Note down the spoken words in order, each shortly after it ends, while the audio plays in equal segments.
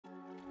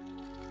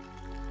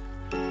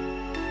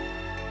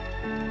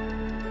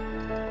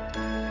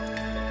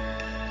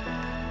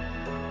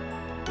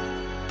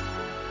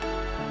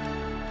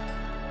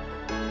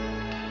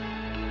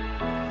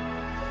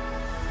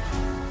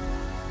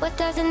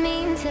What does it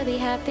mean to be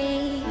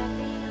happy?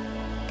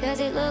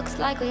 'Cause it looks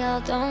like we all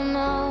don't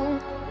know.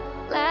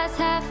 Glass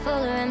half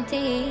full or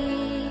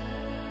empty.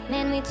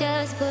 Man, we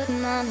just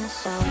putting on a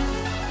show.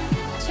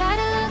 Try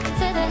to look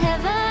to the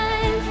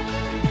heavens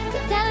to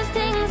tell us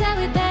things that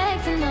we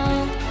beg to know.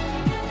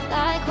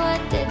 Like,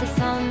 what did this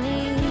all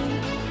mean?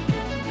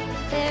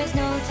 There's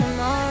no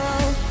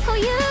tomorrow. Oh,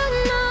 you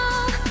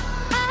know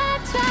I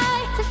try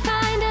to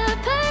find a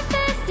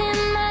purpose in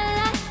my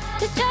life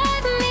to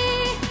drive me,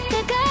 to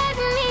guide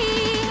me.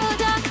 Oh,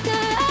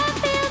 doctor, I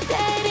feel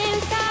dead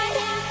inside.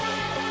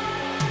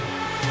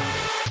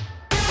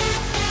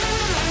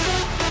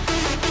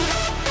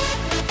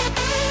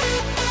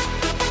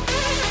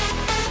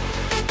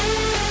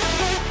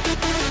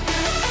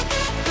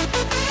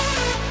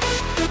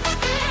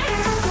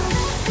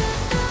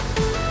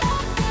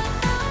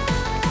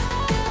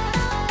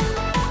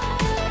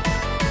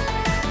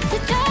 To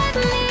drive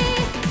me,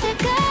 to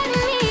guide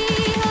me.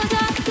 Oh,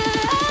 doctor,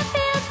 I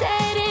feel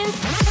dead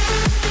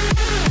inside.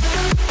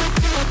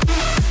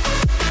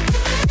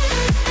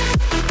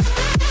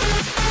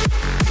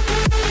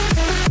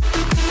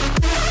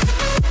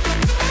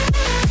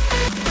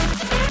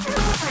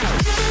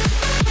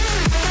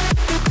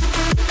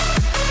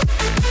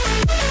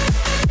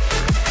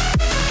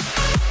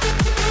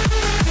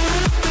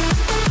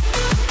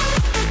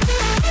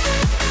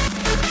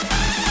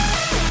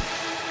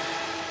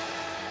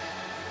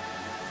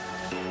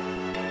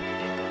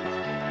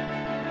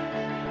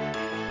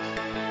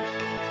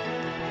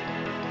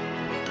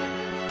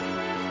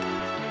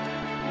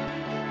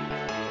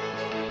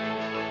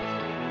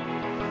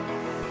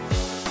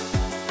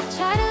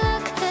 Try to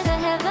look to the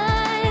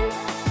heavens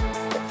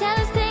to tell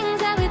us things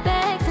that we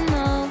beg to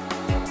know.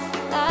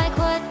 Like,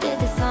 what did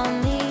this all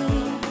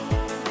mean?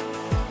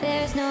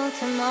 There's no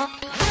tomorrow.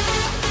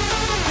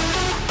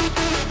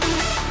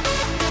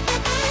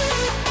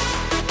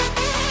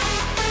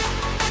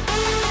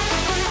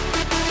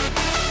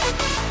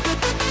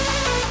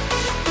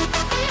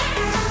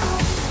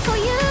 Oh,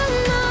 you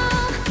know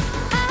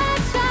I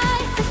try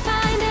to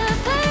find a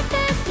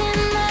purpose in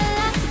my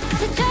life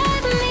to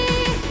drive me,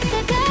 to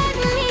guide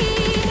me.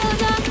 Oh,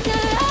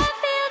 doctor, I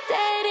feel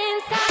dead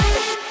inside.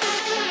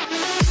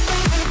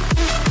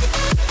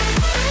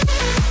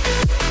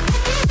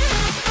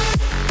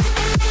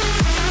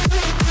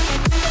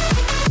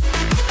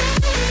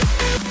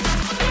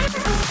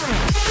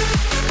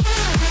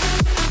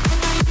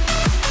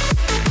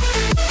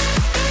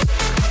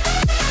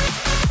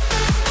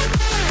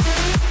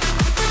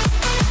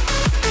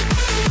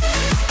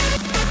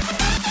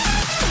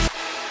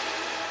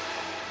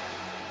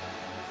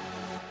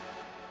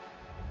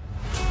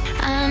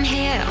 I'm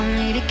here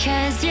only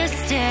because your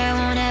stare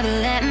won't ever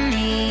let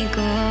me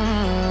go.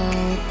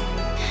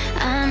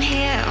 I'm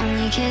here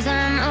only 'cause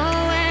I'm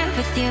aware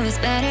with you is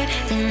better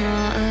than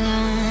all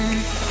alone.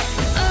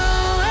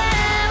 Oh,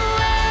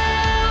 oh,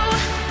 oh,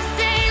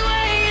 say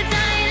what you're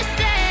dying to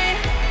say.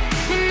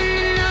 No, no,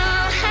 no, no.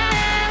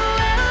 Oh,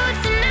 oh,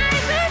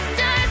 tonight we're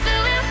stars, but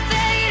we'll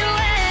fade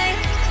away.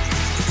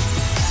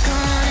 Go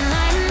on and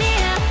light me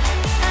up.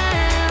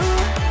 Oh,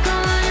 go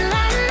on and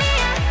light me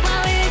up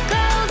while we're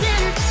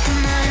golden.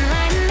 Come on and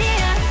light me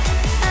up.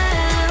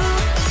 Oh,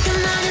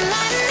 come on and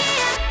light me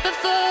up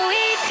before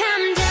we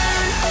come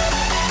down.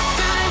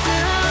 Stars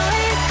will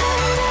always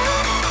come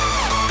down.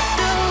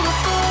 So we'll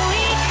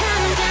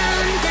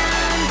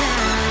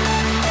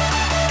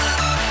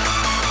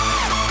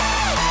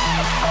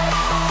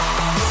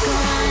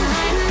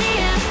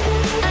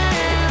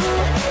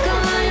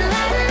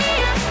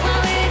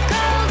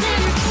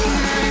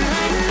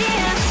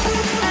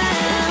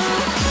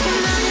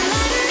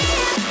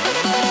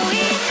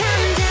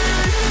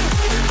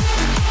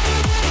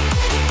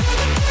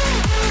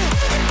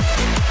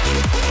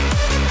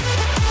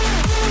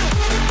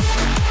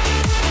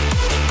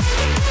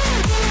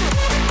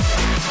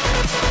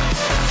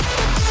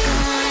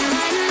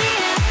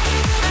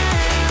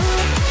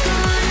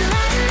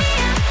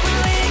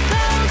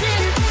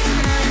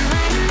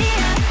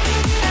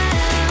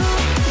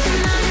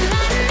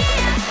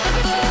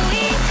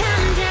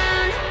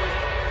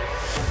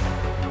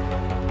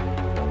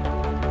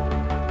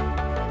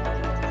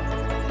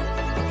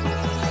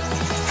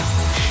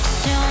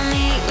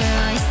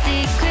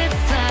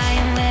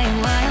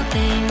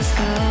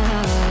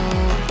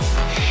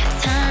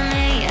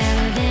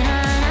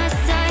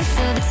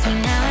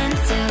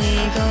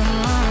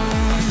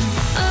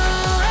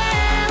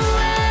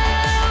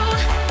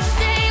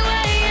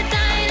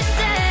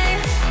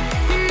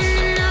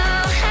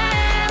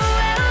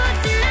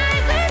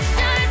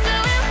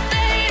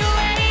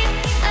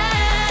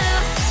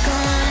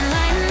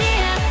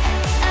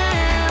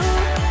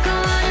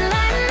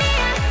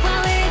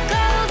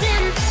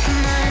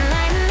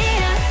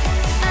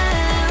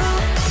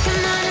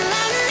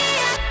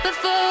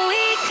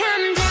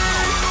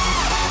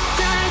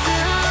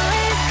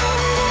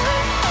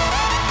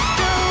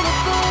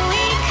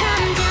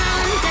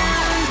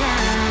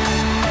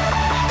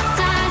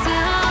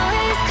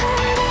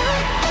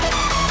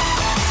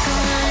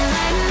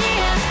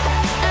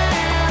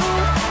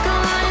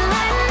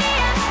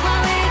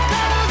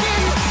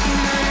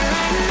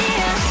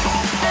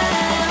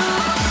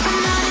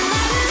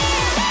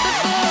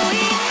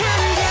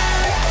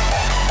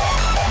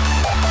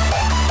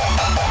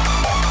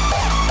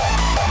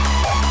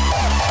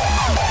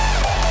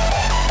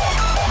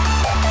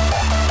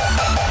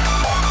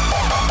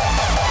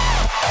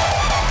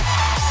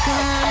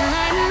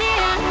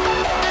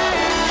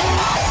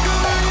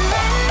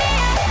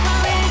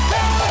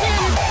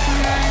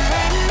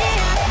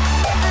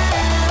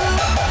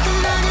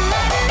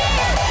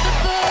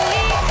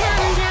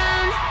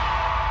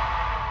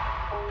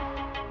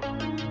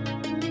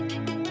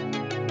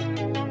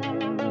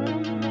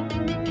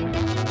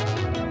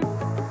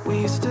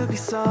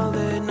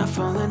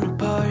falling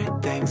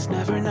apart. Things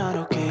never not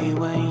okay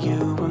when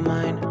you were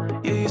mine.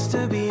 You used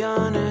to be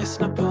honest,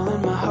 not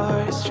pulling my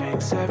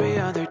heartstrings. Every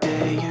other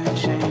day you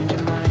change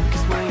your mind.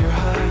 Cause when you're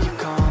high, you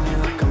call me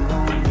like I'm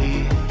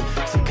lonely.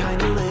 Some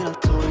kind of little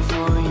toy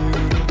for you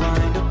to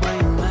wind up when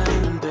you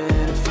land in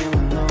bed and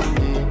feeling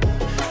lonely.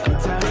 I'm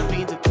tired of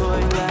being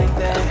deployed like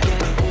that. I'm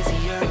getting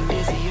busier and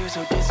busier,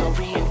 so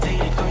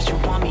disorientated. First you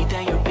want me,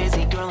 then you're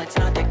busy. Girl, it's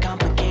not that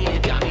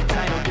complicated. Got me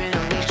tied up in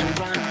a leash and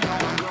running,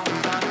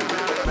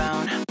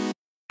 round,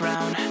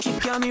 round. You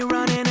got me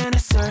running in a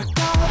circle.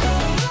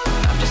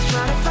 I'm just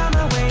trying to find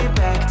my way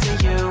back to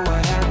you.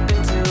 What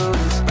happened to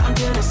us? Round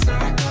in a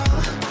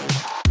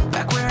circle.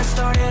 Back where I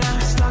started,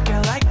 I'm stuck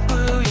in like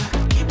glue. You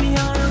keep me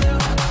on a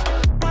loop.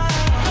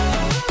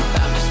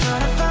 I'm just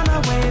trying to find my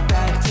way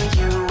back to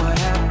you. What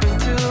happened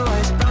to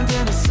us? Round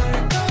in a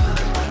circle.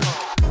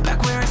 Back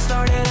where I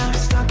started, I'm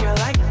stuck in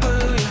like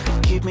glue.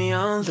 You keep me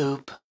on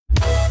loop.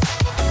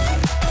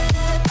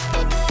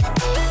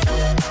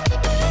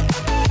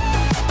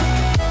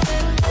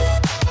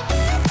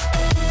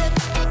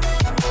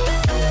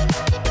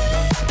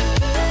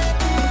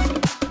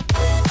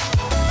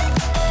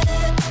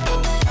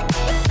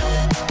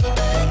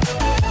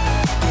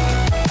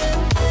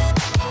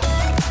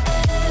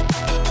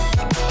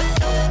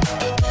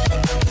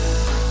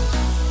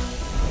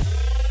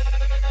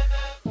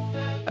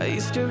 I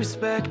used to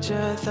respect you,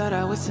 thought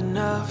I was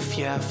enough.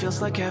 Yeah, it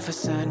feels like half a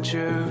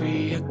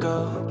century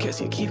ago. Guess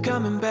you keep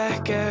coming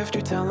back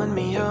after telling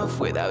me off,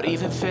 without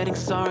even feeling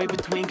sorry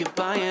between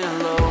goodbye and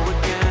hello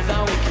again.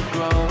 Thought we could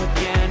grow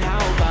again,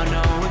 how about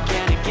no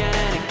again, again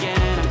and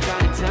again. I'm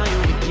trying to tell you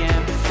we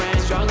can't be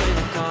friends, struggling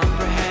to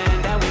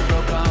comprehend that we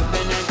broke up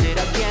and ended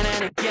again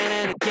and again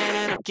and again.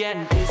 And I'm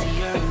getting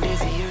busier and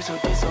busier, so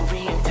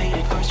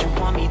disorientated. First you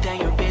want me, then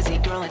you're busy.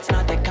 Girl, it's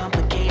not that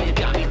complicated.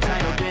 Got me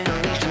tied up in a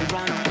leash and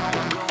running.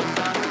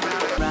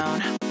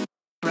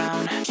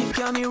 You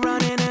got me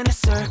running in a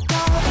circle.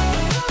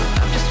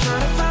 I'm just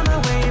trying to find my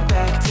way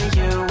back to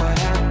you. What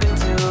happened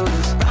to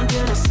us? Round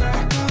in a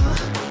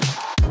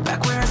circle.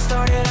 Back where I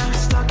started, I'm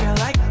stuck in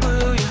like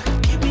glue. You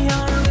keep me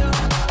on a loop.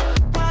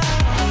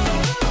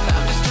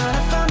 I'm just trying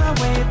to find my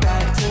way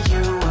back to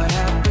you. What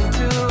happened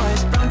to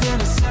us? Round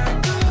in a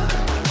circle.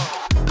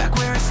 Back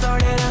where I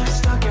started, I'm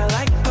stuck in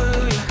like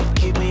glue. You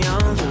keep me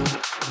on loop.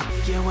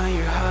 Yeah, when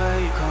you're high,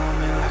 you call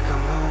me like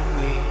I'm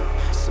lonely.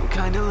 Some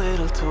kind of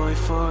little toy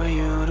for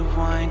you to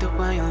wind up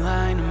when you're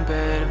lying in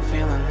bed and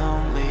feeling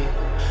lonely.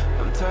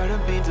 I'm tired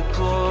of being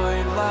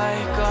deployed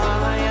like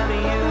all I am to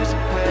you is a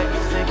pet.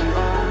 You think you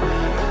own me?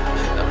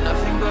 I'm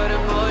nothing but a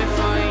boy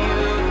for you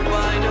to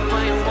wind up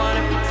when you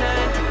wanna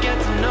pretend to get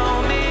to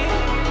know me.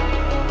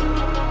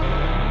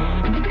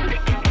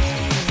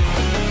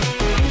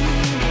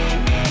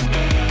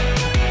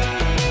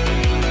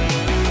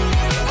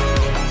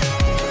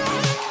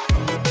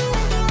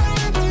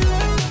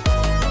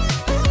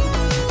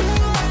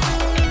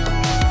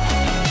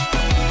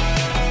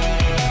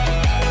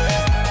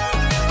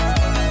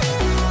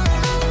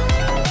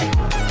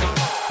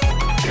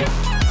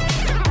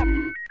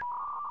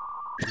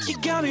 You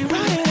got me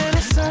running in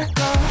a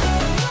circle.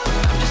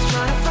 I'm just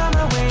trying to find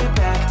my way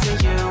back to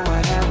you.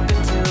 What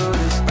happened to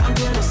us? Round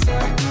in a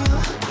circle.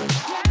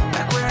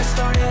 Back where I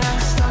started, I'm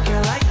stuck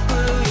here like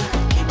glue. You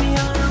keep me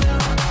on a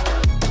loop.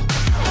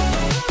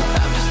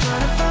 I'm just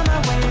trying to find my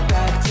way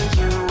back to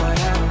you. What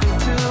happened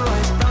to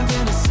us? Round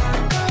in a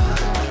circle.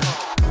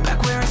 Back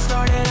where I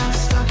started, I'm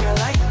stuck here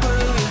like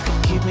glue.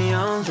 You keep me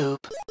on loop.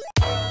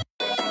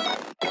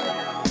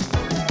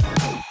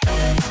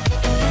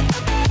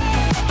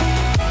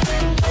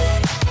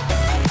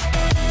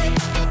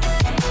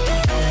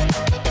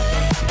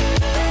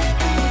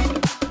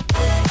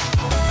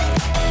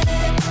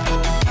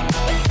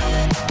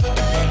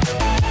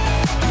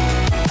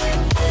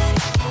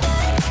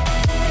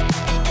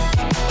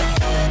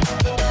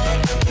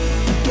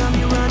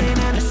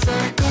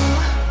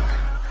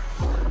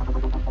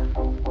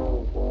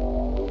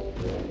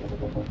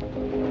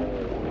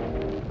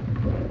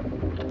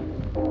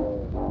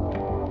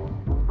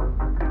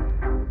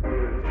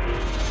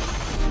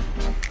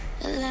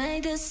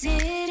 The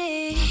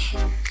city,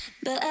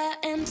 but I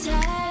am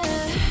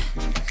tired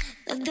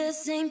of the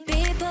same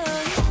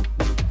people.